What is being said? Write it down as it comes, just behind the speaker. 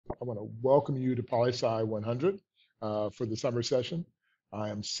I want to welcome you to Poli-Sci 100 for the summer session. I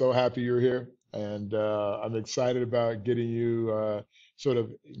am so happy you're here, and I'm excited about getting you sort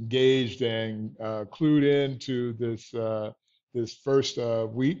of engaged and clued into this first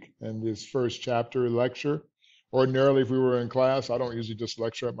week and this first chapter lecture. Ordinarily, if we were in class, I don't usually just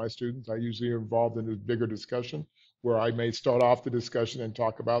lecture at my students. I usually are involved in a bigger discussion where I may start off the discussion and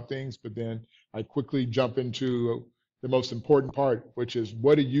talk about things, but then I quickly jump into the most important part, which is,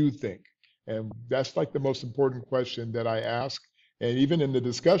 what do you think? And that's like the most important question that I ask. And even in the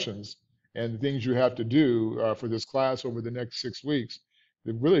discussions and the things you have to do for this class over the next 6 weeks,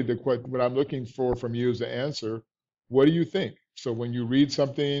 what I'm looking for from you is the answer, what do you think? So when you read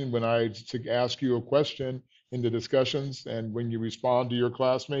something, when I ask you a question in the discussions, and when you respond to your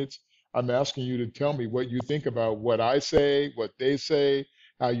classmates, I'm asking you to tell me what you think about what I say, what they say,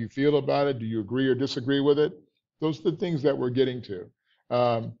 how you feel about it. Do you agree or disagree with it? Those are the things that we're getting to.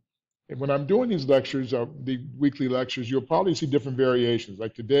 And when I'm doing these lectures, the weekly lectures, you'll probably see different variations.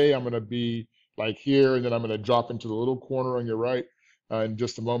 Like today, I'm going to be like here, and then I'm going to drop into the little corner on your right in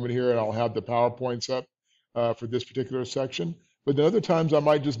just a moment here, and I'll have the PowerPoints up for this particular section. But then other times, I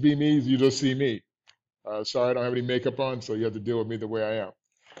might just be me, you just see me. Sorry, I don't have any makeup on, so you have to deal with me the way I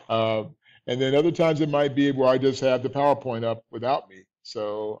am. And then other times it might be where I just have the PowerPoint up without me.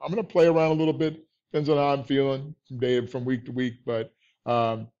 So I'm going to play around a little bit, depends on how I'm feeling from week to week, but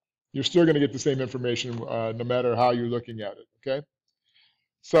you're still going to get the same information no matter how you're looking at it, okay?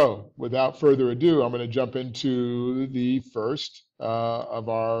 So without further ado, I'm going to jump into the first of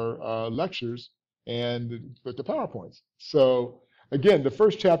our lectures and with the PowerPoints. So again, the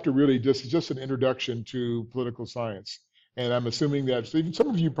first chapter really is just an introduction to political science. And I'm assuming that some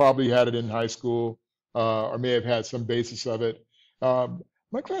of you probably had it in high school or may have had some basis of it.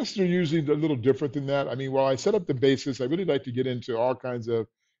 My classes are usually a little different than that. I mean, while I set up the basis, I really like to get into all kinds of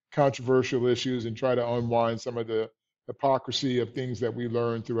controversial issues and try to unwind some of the hypocrisy of things that we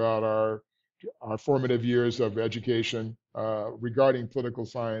learned throughout our formative years of education regarding political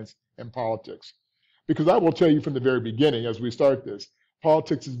science and politics. Because I will tell you from the very beginning, as we start this,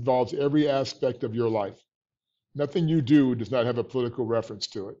 politics involves every aspect of your life. Nothing you do does not have a political reference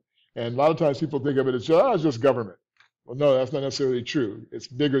to it. And a lot of times people think of it as, oh, it's just government. Well, no, that's not necessarily true. It's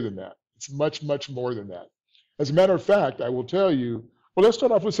bigger than that. It's much, much more than that. As a matter of fact, I will tell you, well, let's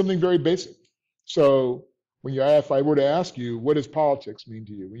start off with something very basic. So if I were to ask you, what does politics mean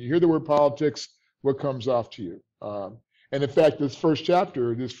to you? When you hear the word politics, what comes off to you? And in fact, this first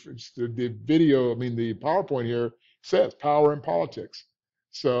chapter, the PowerPoint here says power and politics.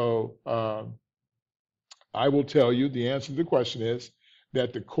 So I will tell you the answer to the question is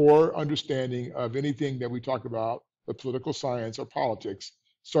that the core understanding of anything that we talk about, the political science or politics,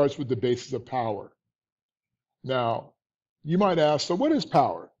 starts with the basis of power. Now, you might ask, so what is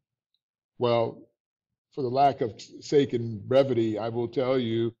power? Well, for the lack of sake and brevity, I will tell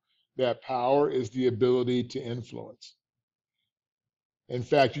you that power is the ability to influence. In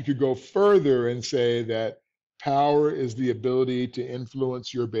fact, you could go further and say that power is the ability to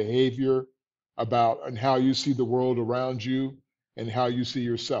influence your behavior about and how you see the world around you and how you see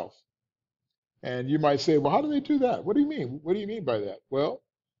yourself. And you might say, well, how do they do that? What do you mean? What do you mean by that? Well,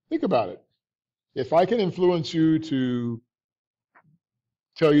 think about it. If I can influence you to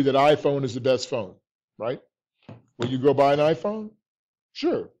tell you that iPhone is the best phone, right? Will you go buy an iPhone?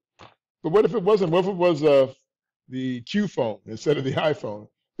 Sure. But what if it wasn't? What if it was the Q phone instead of the iPhone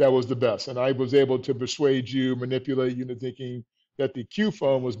that was the best? And I was able to persuade you, manipulate you into thinking that the Q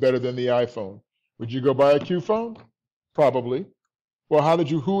phone was better than the iPhone. Would you go buy a Q phone? Probably. Well,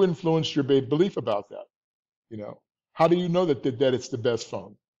 who influenced your belief about that? How do you know that it's the best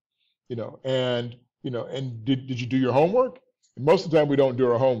phone? And did you do your homework? And most of the time we don't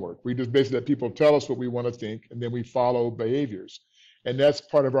do our homework. We just basically let people tell us what we want to think, and then we follow behaviors. And that's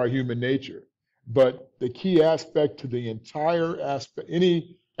part of our human nature. But the key aspect to the entire aspect,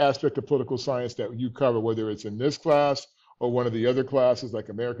 any aspect of political science that you cover, whether it's in this class or one of the other classes like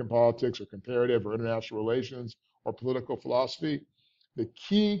American politics or comparative or international relations or political philosophy, the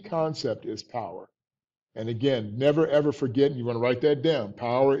key concept is power. And again, never ever forget, and you want to write that down,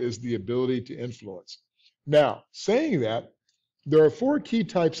 power is the ability to influence. Now, saying that, there are 4 key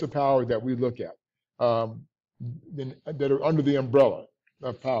types of power that we look at that are under the umbrella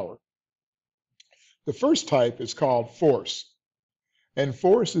of power. The first type is called force. And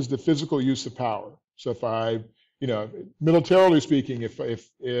force is the physical use of power. So if militarily speaking,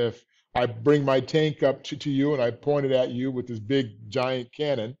 if I bring my tank up to you and I point it at you with this big giant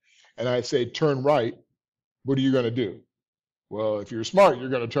cannon and I say, turn right, what are you going to do? Well, if you're smart, you're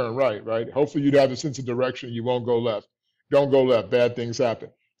going to turn right, right? Hopefully you'd have a sense of direction. You won't go left. Don't go left. Bad things happen.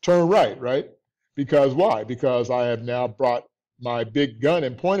 turn right, right? Because why? Because I have now brought my big gun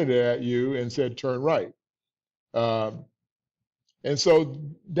and pointed it at you and said, turn right. Um, and so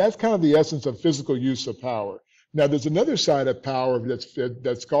that's kind of the essence of physical use of power. Now, there's another side of power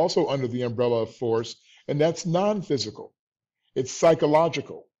that's also under the umbrella of force, and that's non-physical. It's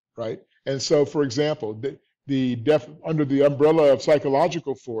psychological, right? And so, for example, under the umbrella of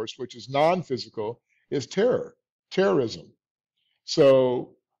psychological force, which is non-physical, is terrorism.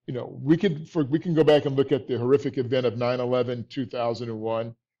 So, we can go back and look at the horrific event of 9/11,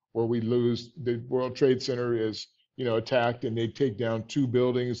 2001, where the World Trade Center is, attacked and they take down 2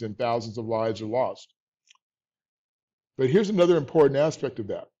 buildings and thousands of lives are lost. But here's another important aspect of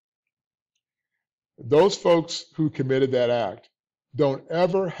that. Those folks who committed that act don't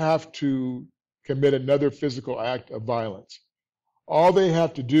ever have to commit another physical act of violence. All they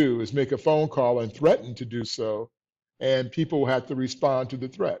have to do is make a phone call and threaten to do so, and people have to respond to the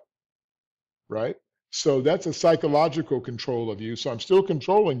threat, right? So that's a psychological control of you. So I'm still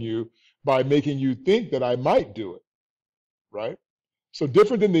controlling you by making you think that I might do it, right? So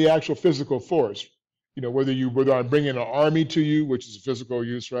different than the actual physical force, whether I'm bringing an army to you, which is physical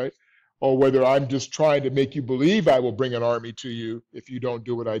use, right? Or whether I'm just trying to make you believe I will bring an army to you if you don't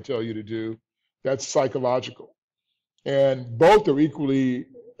do what I tell you to do, that's psychological. And both are equally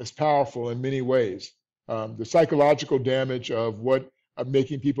as powerful in many ways. The psychological damage of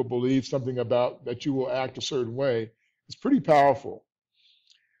making people believe something about that you will act a certain way is pretty powerful.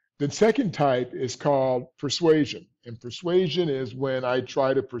 The second type is called persuasion. And persuasion is when I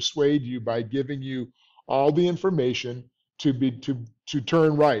try to persuade you by giving you all the information to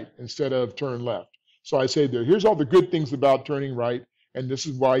turn right instead of turn left. So I say here's all the good things about turning right, and this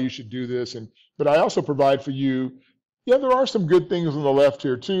is why you should do this. But I also provide for you, there are some good things on the left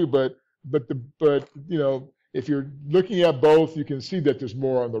here too, but if you're looking at both, you can see that there's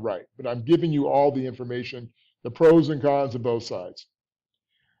more on the right. But I'm giving you all the information, the pros and cons of both sides.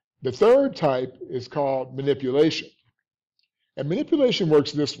 The third type is called manipulation. And manipulation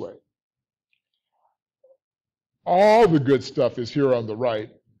works this way. All the good stuff is here on the right.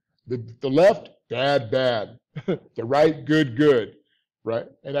 The left, bad, bad. The right, good, good. Right?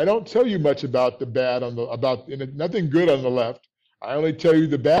 And I don't tell you much about the bad nothing good on the left. I only tell you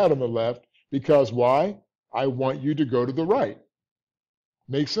the bad on the left because why? I want you to go to the right.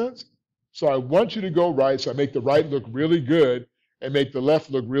 Make sense? So I want you to go right, so I make the right look really good and make the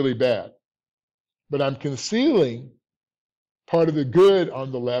left look really bad. But I'm concealing part of the good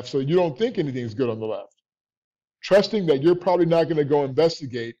on the left so you don't think anything's good on the left. Trusting that you're probably not going to go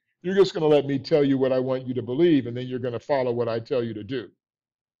investigate, you're just going to let me tell you what I want you to believe, and then you're going to follow what I tell you to do.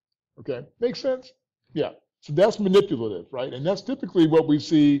 Okay, makes sense? Yeah, so that's manipulative, right? And that's typically what we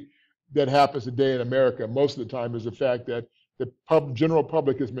see that happens today in America most of the time, is the fact that the general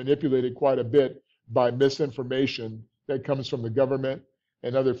public is manipulated quite a bit by misinformation that comes from the government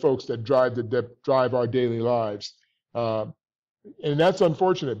and other folks that drive our daily lives. And that's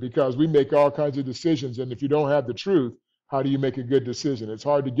unfortunate because we make all kinds of decisions, and if you don't have the truth, how do you make a good decision? It's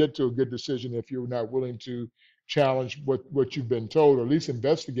hard to get to a good decision if you're not willing to challenge what you've been told, or at least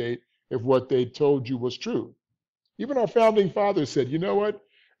investigate if what they told you was true. Even our founding fathers said, you know what?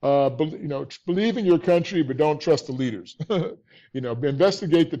 Believe in your country, but don't trust the leaders.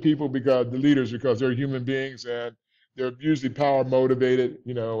 Investigate the people because they're human beings and they're usually power motivated,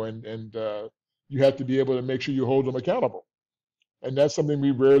 and you have to be able to make sure you hold them accountable. And that's something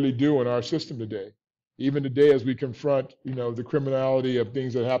we rarely do in our system today. Even today, as we confront, the criminality of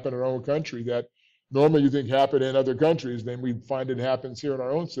things that happen in our own country that normally you think happen in other countries, then we find it happens here in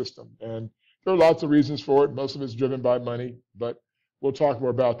our own system. And there are lots of reasons for it. Most of it's driven by money, but we'll talk more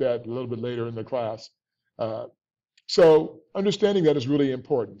about that a little bit later in the class. So understanding that is really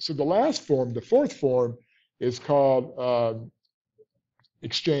important. So the fourth form, is called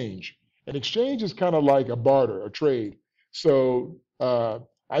exchange. And exchange is kind of like a barter, a trade. So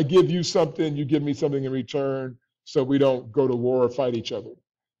I give you something, you give me something in return, so we don't go to war or fight each other.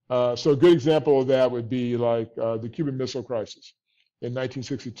 So a good example of that would be like the Cuban Missile Crisis in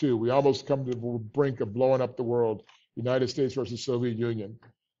 1962. We almost come to the brink of blowing up the world, United States versus Soviet Union.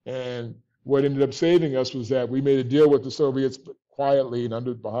 And what ended up saving us was that we made a deal with the Soviets quietly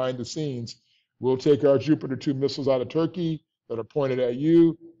and behind the scenes. We'll take our Jupiter 2 missiles out of Turkey that are pointed at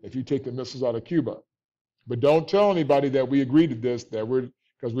you if you take the missiles out of Cuba. But don't tell anybody that we agreed to this,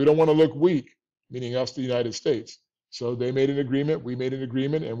 because we don't want to look weak, meaning us, the United States. So they made an agreement, we made an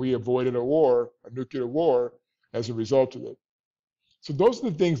agreement, and we avoided a nuclear war, as a result of it. So those are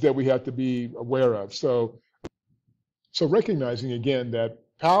the things that we have to be aware of. So recognizing again that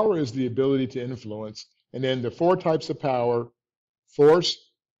power is the ability to influence, and then the 4 types of power: force,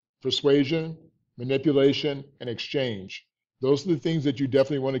 persuasion, manipulation, and exchange. Those are the things that you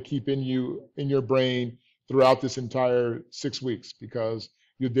definitely want to keep in your brain throughout this entire 6 weeks, because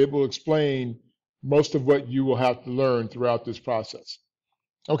they will explain most of what you will have to learn throughout this process.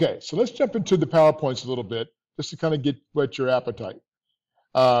 Okay, so let's jump into the PowerPoints a little bit, just to kind of get whet your appetite.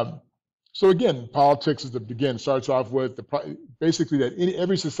 So again, politics is starts off with basically that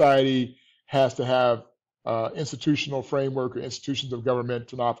every society has to have institutional framework or institutions of government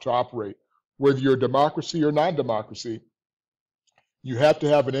to operate. Whether you're a democracy or non-democracy, you have to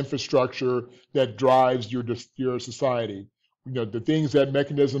have an infrastructure that drives your society. The things, that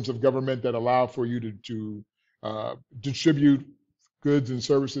mechanisms of government that allow for you to distribute goods and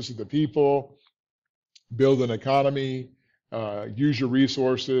services to the people, build an economy, use your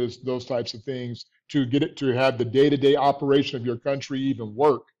resources, those types of things. To get it to have the day-to-day operation of your country even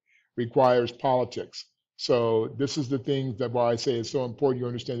work requires politics. So this is the things that why I say it's so important you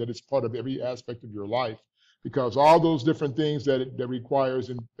understand that it's part of every aspect of your life, because all those different things that requires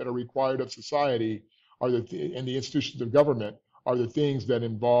and that are required of society are and the institutions of government are the things that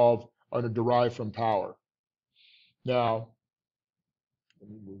are derived from power. Now, let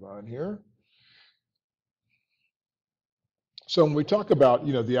me move on here. So when we talk about,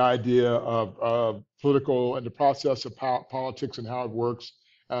 the idea of political and the process of politics and how it works,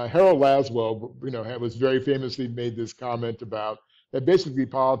 Harold Laswell, was very famously made this comment about that basically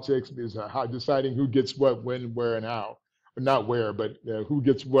politics is how deciding who gets what, when, where, and how. Or not where, but who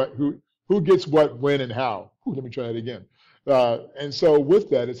gets what, who gets what, when, and how. Let me try that again. And so with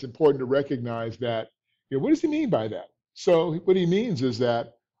that, it's important to recognize that, what does he mean by that? So what he means is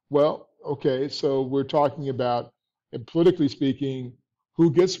that, well, okay, so we're talking about, and politically speaking, who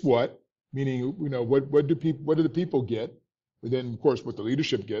gets what, meaning, what do the people get? And then, of course, what the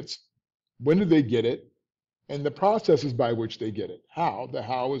leadership gets. When do they get it? And the processes by which they get it. How? The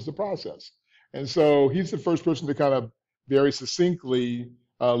how is the process. And so he's the first person to kind of very succinctly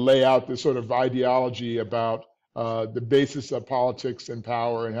lay out this sort of ideology about the basis of politics and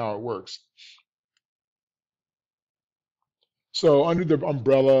power and how it works. So under the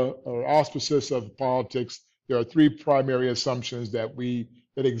umbrella or auspices of politics, there are three primary assumptions that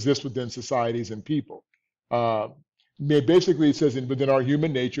exist within societies and people. Basically, it says within our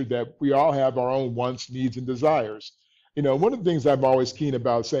human nature that we all have our own wants, needs, and desires. One of the things I'm always keen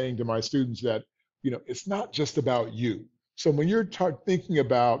about saying to my students that, it's not just about you. So when you're thinking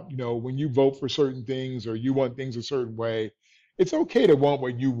about, when you vote for certain things or you want things a certain way, it's okay to want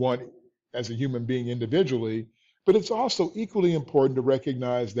what you want as a human being individually, but it's also equally important to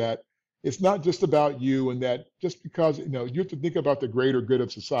recognize that it's not just about you, and that just because, you have to think about the greater good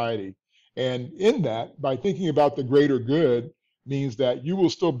of society. And in that, by thinking about the greater good means that you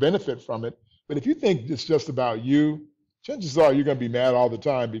will still benefit from it. But if you think it's just about you, chances are you're going to be mad all the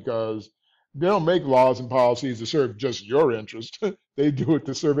time, because they don't make laws and policies to serve just your interest. They do it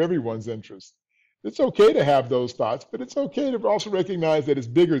to serve everyone's interest. It's okay to have those thoughts, but it's okay to also recognize that it's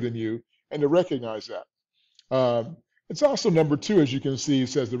bigger than you and to recognize that. It's also number two, as you can see,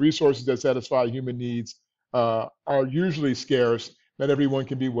 says the resources that satisfy human needs are usually scarce. Not everyone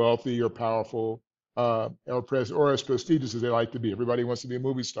can be wealthy or powerful or as prestigious as they like to be. Everybody wants to be a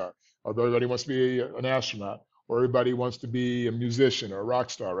movie star, or everybody wants to be an astronaut, or everybody wants to be a musician or a rock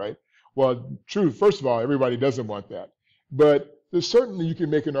star, right? Well, true, first of all, everybody doesn't want that. But there's certainly, you can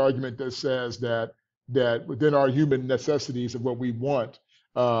make an argument that says that within our human necessities of what we want,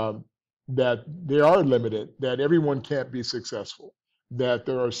 that they are limited, that everyone can't be successful, that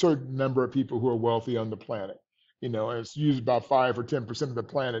there are a certain number of people who are wealthy on the planet. It's usually about 5 or 10% of the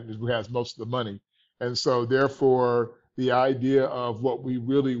planet who has most of the money. And so therefore, the idea of what we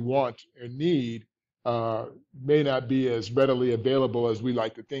really want and need may not be as readily available as we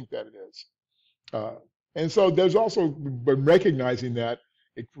like to think that it is. And so there's also, but recognizing that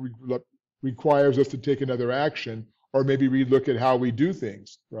it requires us to take another action, or maybe relook at how we do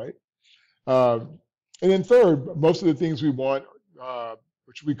things, right? And then third, most of the things we want,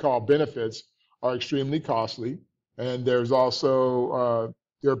 which we call benefits, are extremely costly. And there's also,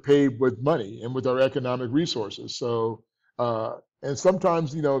 they're paid with money and with our economic resources. So, and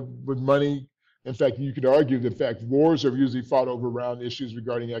sometimes, with money, in fact, you could argue that, in fact, wars are usually fought over around issues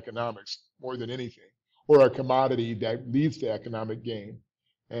regarding economics more than anything, or a commodity that leads to economic gain.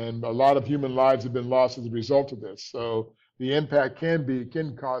 And a lot of human lives have been lost as a result of this. So the impact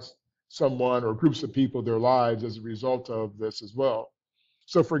can cost someone or groups of people their lives as a result of this as well.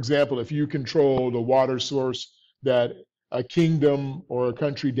 So for example, if you control the water source that a kingdom or a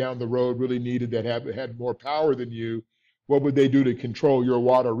country down the road really needed, that had more power than you, what would they do to control your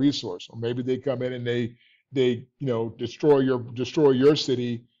water resource? Or maybe they come in and they destroy your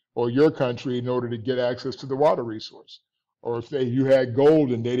city or your country in order to get access to the water resource. Or if you had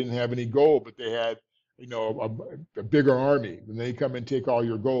gold and they didn't have any gold, but they had, a bigger army, then they come and take all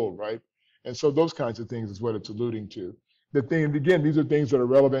your gold, right? And so those kinds of things is what it's alluding to. The thing, again, these are things that are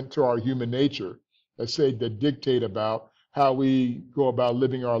relevant to our human nature, that dictate about how we go about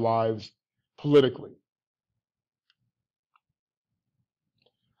living our lives politically.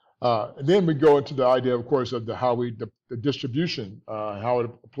 And then we go into the idea, of course, of the distribution, how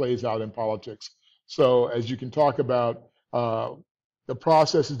it plays out in politics. So as you can talk about the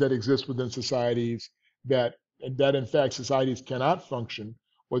processes that exist within societies, that in fact societies cannot function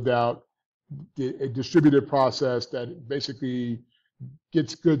without a distributed process that basically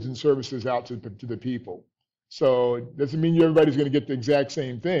gets goods and services out to the people. So it doesn't mean everybody's going to get the exact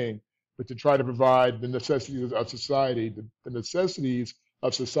same thing, but to try to provide the necessities of society, the necessities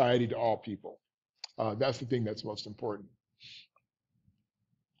of society to all people. That's the thing that's most important.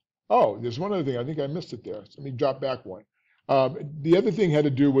 Oh, there's one other thing. I think I missed it there. So let me drop back one. The other thing had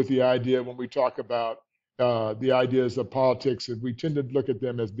to do with the idea when we talk about the ideas of politics, and we tend to look at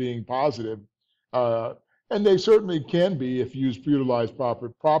them as being positive, uh, and they certainly can be if utilized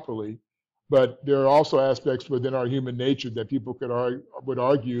properly. But there are also aspects within our human nature that people would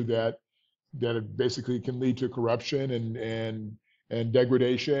argue that it basically can lead to corruption and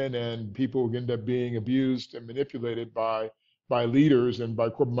degradation, and people end up being abused and manipulated by leaders and by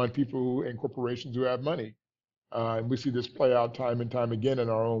people and corporations who have money. And we see this play out time and time again in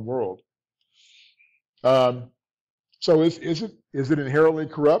our own world. Um, so is it inherently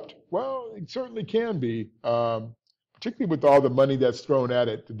corrupt? Well, it certainly can be, particularly with all the money that's thrown at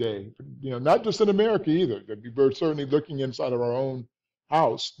it today. Not just in America either. We're certainly looking inside of our own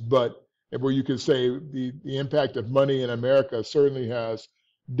house, but where you could say the impact of money in America certainly has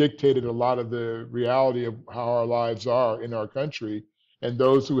dictated a lot of the reality of how our lives are in our country. And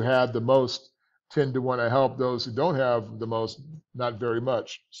those who have the most tend to want to help those who don't have the most, not very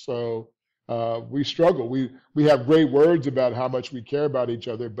much. So we struggle. We have great words about how much we care about each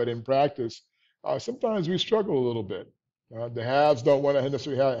other, but in practice, sometimes we struggle a little bit. The haves don't want to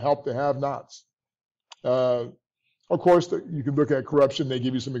necessarily help the have-nots. Uh, of course, you can look at corruption. They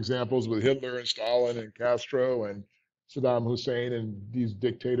give you some examples with Hitler and Stalin and Castro and Saddam Hussein and these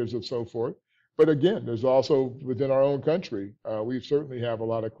dictators and so forth. But again, there's also within our own country, we certainly have a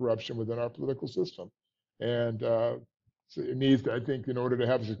lot of corruption within our political system. And so it needs, I think, in order to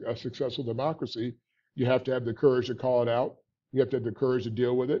have a successful democracy, you have to have the courage to call it out. You have to have the courage to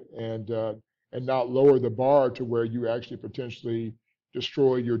deal with it and not lower the bar to where you actually potentially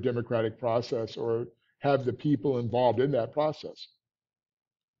destroy your democratic process or have the people involved in that process.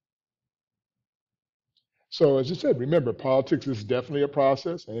 So as I said, remember, politics is definitely a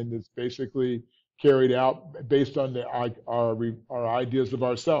process, and it's basically carried out based on our ideas of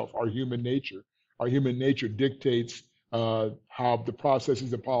ourself, our human nature. Our human nature dictates how the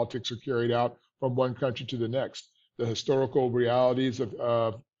processes of politics are carried out from one country to the next. The historical realities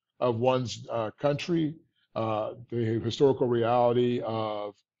of one's country, the historical reality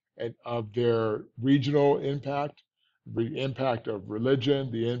of their regional impact, the impact of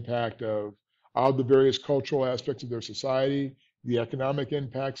religion, the impact of all the various cultural aspects of their society, the economic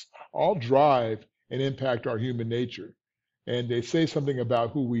impacts, all drive and impact our human nature. And they say something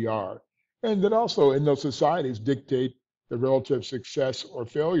about who we are. And then also in those societies dictate the relative success or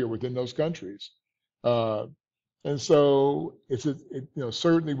failure within those countries. Uh, and so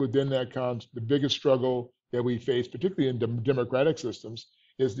certainly within that the biggest struggle that we face, particularly in democratic systems,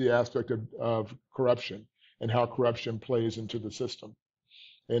 is the aspect of corruption and how corruption plays into the system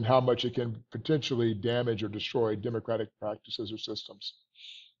and how much it can potentially damage or destroy democratic practices or systems.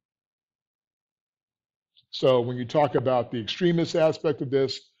 So when you talk about the extremist aspect of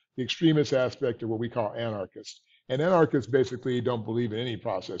this, the extremist aspect of what we call anarchists. And anarchists basically don't believe in any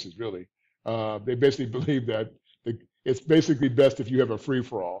processes, really. They basically believe that it's basically best if you have a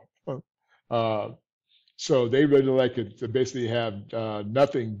free-for-all. Uh, so they really like it to basically have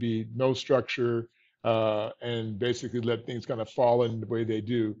nothing be, no structure, and basically let things kind of fall in the way they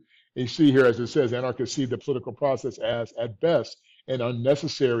do. And you see here, as it says, anarchists see the political process as, at best, an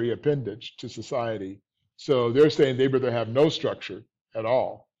unnecessary appendage to society. So they're saying they'd rather have no structure at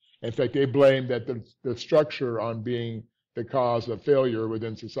all. In fact, they blame that the structure on being the cause of failure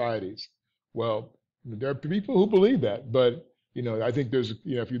within societies. Well, there are people who believe that, but I think there's,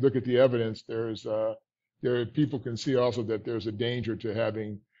 if you look at the evidence, people can see also that there's a danger to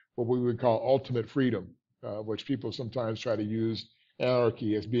having what we would call ultimate freedom, which people sometimes try to use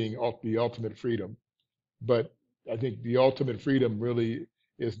anarchy as being the ultimate freedom. But I think the ultimate freedom really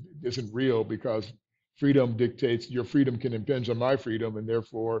isn't real because freedom dictates, your freedom can impinge on my freedom, and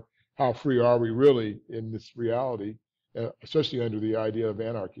therefore, how free are we really in this reality, especially under the idea of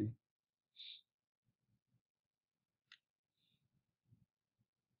anarchy?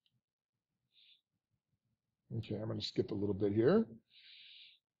 Okay, I'm going to skip a little bit here.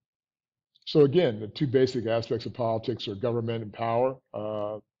 So again, the two basic aspects of politics are government and power.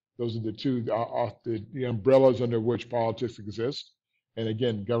 Those are the two the umbrellas under which politics exists. And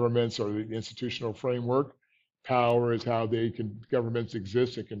again, governments are the institutional framework. Power is how governments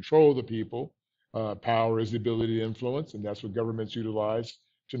exist and control the people. Power is the ability to influence, and that's what governments utilize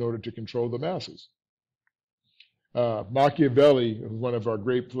in order to control the masses. Machiavelli, one of our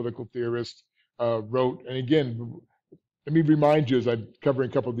great political theorists, wrote, and again, let me remind you as I'm covering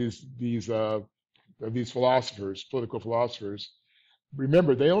a couple of these philosophers, political philosophers.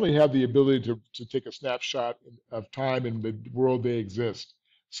 Remember, they only have the ability to take a snapshot of time in the world they exist.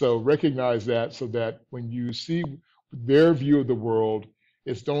 So recognize that, so that when you see their view of the world,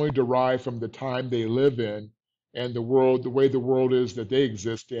 it's only derived from the time they live in and the world, the way the world is that they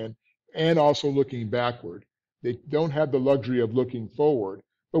exist in, and also looking backward. They don't have the luxury of looking forward,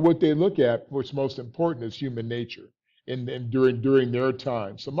 but what they look at, what's most important, is human nature during their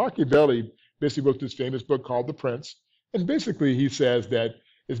time. So Machiavelli basically wrote this famous book called The Prince, and basically he says that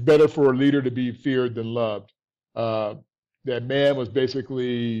it's better for a leader to be feared than loved. Uh, that man was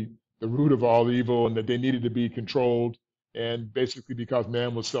basically the root of all evil, and that they needed to be controlled. And basically, because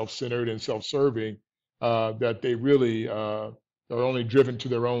man was self-centered and self-serving, that they really are only driven to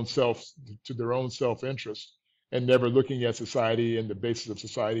their own self-interest, and never looking at society and the basis of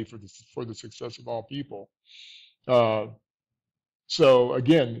society for the success of all people. Uh, so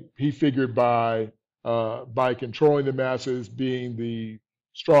again, he figured by controlling the masses, being the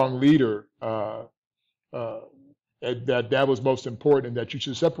strong leader, uh, that was most important, and that you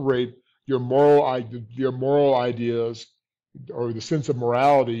should separate your moral ideas or the sense of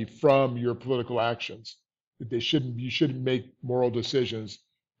morality from your political actions. That you shouldn't make moral decisions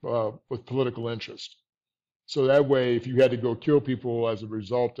with political interest. So that way, if you had to go kill people as a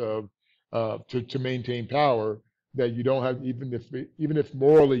result of to maintain power, that you don't have, even if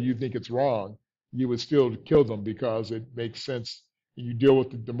morally you think it's wrong, you would still kill them because it makes sense. You deal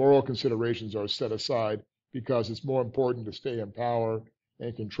with the moral considerations are set aside because it's more important to stay in power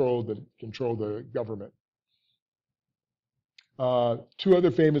and control the government. Two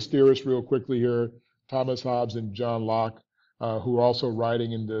other famous theorists, real quickly here: Thomas Hobbes and John Locke, who are also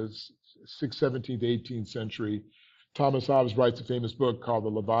writing in the 6th, 17th, 18th century. Thomas Hobbes writes a famous book called The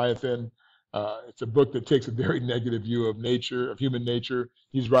Leviathan. It's a book that takes a very negative view of nature, of human nature.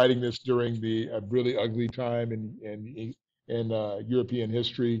 He's writing this during the really ugly time in European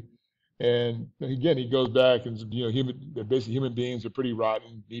history. And again, he goes back and basically human beings are pretty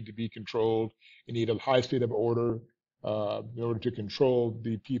rotten, need to be controlled. You need a high state of order in order to control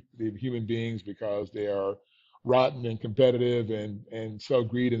the human beings, because they are rotten and competitive and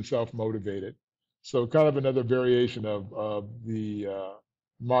self-greed and self-motivated. So kind of another variation of the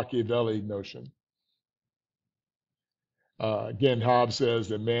Machiavelli notion. Again, Hobbes says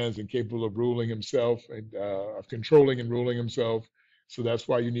that man's incapable of ruling himself and of controlling and ruling himself. So that's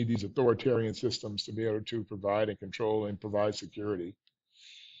why you need these authoritarian systems to be able to provide and control and provide security.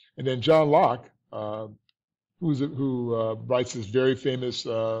 And then John Locke, who writes this very famous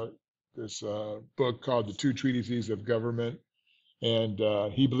book called The Two Treatises of Government. And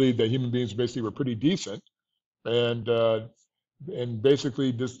he believed that human beings basically were pretty decent, and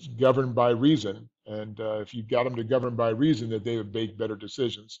basically just governed by reason. And if you got them to govern by reason, that they would make better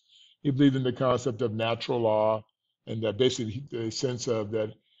decisions. He believed in the concept of natural law, and that basically the sense of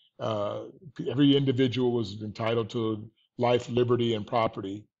that every individual was entitled to life, liberty, and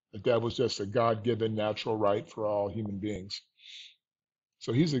property. That was just a God-given natural right for all human beings.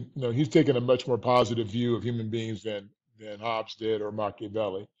 So he's taken a much more positive view of human beings than Hobbes did or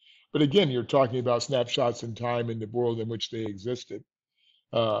Machiavelli. But again, you're talking about snapshots in time in the world in which they existed.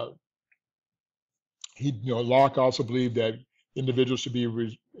 Uh, Locke also believed that individuals should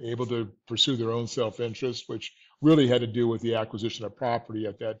be able to pursue their own self-interest, which really had to do with the acquisition of property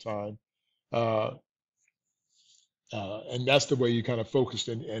at that time. Uh, and that's the way you kind of focused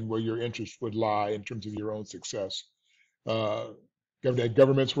and where your interest would lie in terms of your own success. Uh,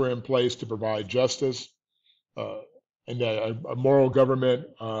 Governments were in place to provide justice, uh, and that a moral government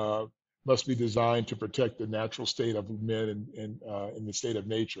must be designed to protect the natural state of men in the state of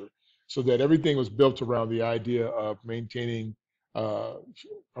nature, so that everything was built around the idea of maintaining uh,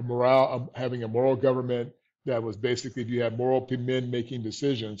 having a moral government that was basically, if you have moral men making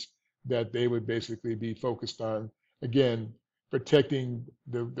decisions, that they would basically be focused on, again, protecting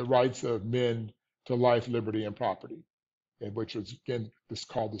the rights of men to life, liberty, and property, and which was again this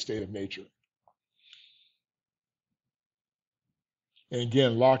called the state of nature. And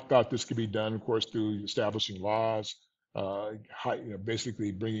again, Locke thought this could be done, of course, through establishing laws,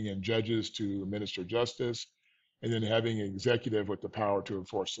 basically bringing in judges to administer justice, and then having an executive with the power to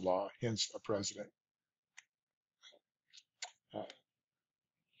enforce the law, hence a president. Uh,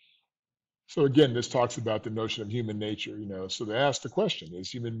 so again, this talks about the notion of human nature. So they ask the question: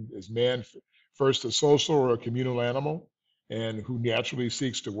 is man first a social or a communal animal, and who naturally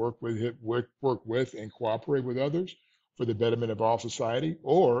seeks to work with and cooperate with others for the betterment of all society,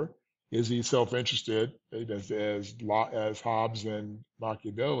 or is he self-interested, as Hobbes and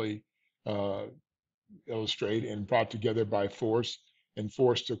Machiavelli uh, illustrate, and brought together by force and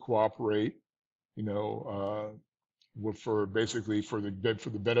forced to cooperate? You know, for basically for the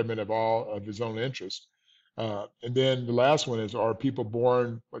betterment of all of his own interests. And then the last one is: are people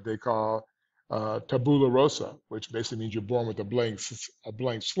born what they call tabula rasa, which basically means you're born with a blank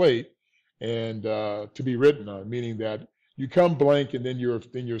slate and to be written on, meaning that you come blank and then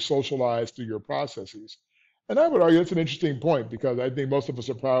you're socialized through your processes. And I would argue that's an interesting point, because I think most of us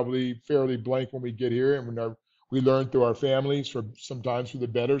are probably fairly blank when we get here, and we learn through our families, sometimes for the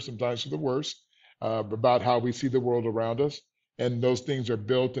better, sometimes for the worse, about how we see the world around us. And those things are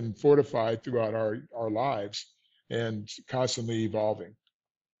built and fortified throughout our lives and constantly evolving.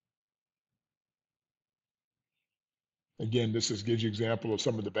 Again, gives you example of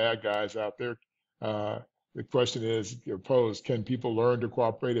some of the bad guys out there. Uh, the question is posed: can people learn to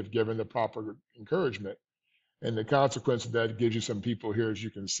cooperate if given the proper encouragement? And the consequence of that gives you some people here, as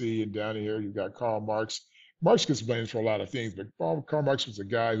you can see, and down here you've got Karl Marx. Marx gets blamed for a lot of things, but Karl Marx was a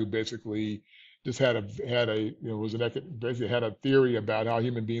guy who basically just basically had a theory about how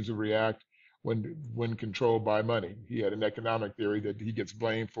human beings would react when controlled by money. He had an economic theory that he gets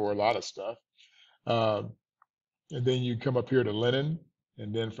blamed for a lot of stuff. Um, and then you come up here to Lenin,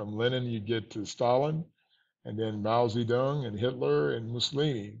 and then from Lenin you get to Stalin, and then Mao Zedong and Hitler and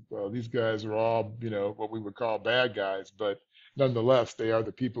Mussolini. Well, these guys are all, what we would call bad guys, but nonetheless, they are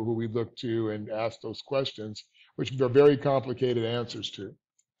the people who we look to and ask those questions, which are very complicated answers to.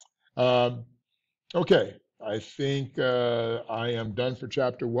 Um, okay, I think I am done for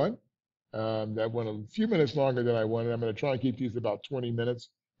chapter 1. That went a few minutes longer than I wanted. I'm going to try and keep these about 20 minutes,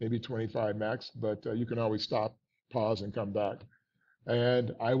 maybe 25 max, but you can always stop, pause, and come back.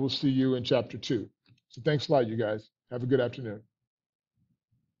 And I will see you in chapter 2. So thanks a lot, you guys. Have a good afternoon.